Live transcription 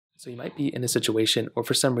So you might be in a situation where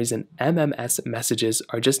for some reason MMS messages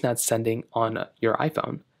are just not sending on your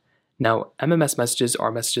iPhone. Now, MMS messages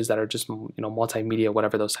are messages that are just multimedia,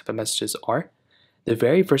 whatever those type of messages are. The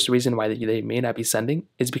very first reason why they may not be sending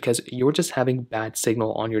is because you're just having bad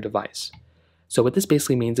signal on your device. So what this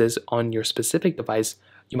basically means is on your specific device,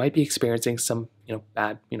 you might be experiencing some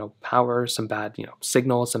bad power, some bad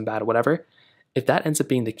signal, some bad whatever. If that ends up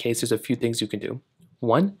being the case, there's a few things you can do.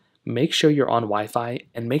 One, make sure you're on Wi-Fi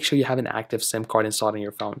and make sure you have an active SIM card installed on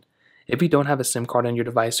your phone. If you don't have a SIM card on your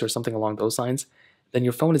device or something along those lines, then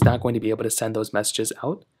your phone is not going to be able to send those messages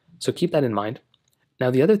out. So keep that in mind.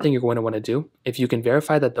 Now, the other thing you're going to want to do, if you can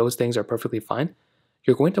verify that those things are perfectly fine,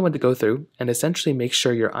 you're going to want to go through and essentially make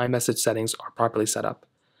sure your iMessage settings are properly set up.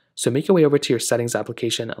 So make your way over to your settings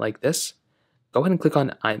application like this. Go ahead and click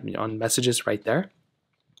on messages right there.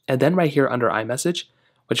 And then right here under iMessage,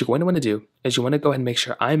 what you're going to want to do is you want to go ahead and make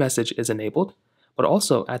sure iMessage is enabled, but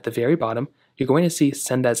also at the very bottom, you're going to see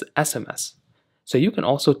send as SMS. So you can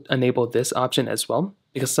also enable this option as well,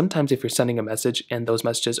 because sometimes if you're sending a message and those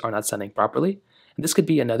messages are not sending properly, and this could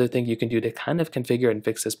be another thing you can do to kind of configure and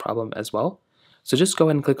fix this problem as well. So just go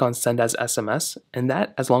ahead and click on send as SMS, and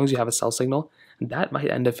that, as long as you have a cell signal, that might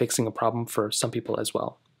end up fixing a problem for some people as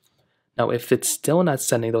well. Now, if it's still not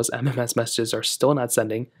sending, those MMS messages are still not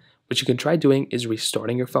sending, what you can try doing is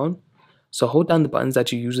restarting your phone. So hold down the buttons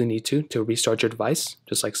that you usually need to restart your device,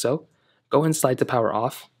 just like so. Go ahead and slide the power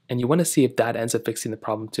off, and you want to see if that ends up fixing the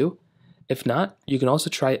problem too. If not, you can also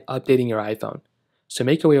try updating your iPhone. So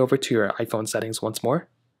make your way over to your iPhone settings once more,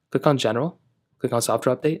 click on General, click on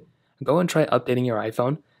Software Update, go and try updating your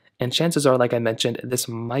iPhone, and chances are, like I mentioned, this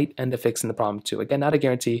might end up fixing the problem too. Again, not a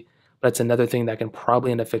guarantee, but it's another thing that can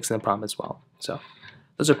probably end up fixing the problem as well. So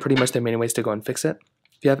those are pretty much the main ways to go and fix it.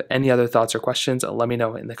 If you have any other thoughts or questions, let me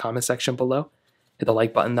know in the comment section below. Hit the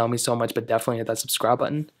like button, that would mean so much, but definitely hit that subscribe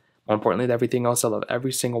button. More importantly than everything else, I love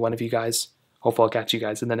every single one of you guys. Hopefully I'll catch you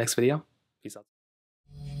guys in the next video. Peace out.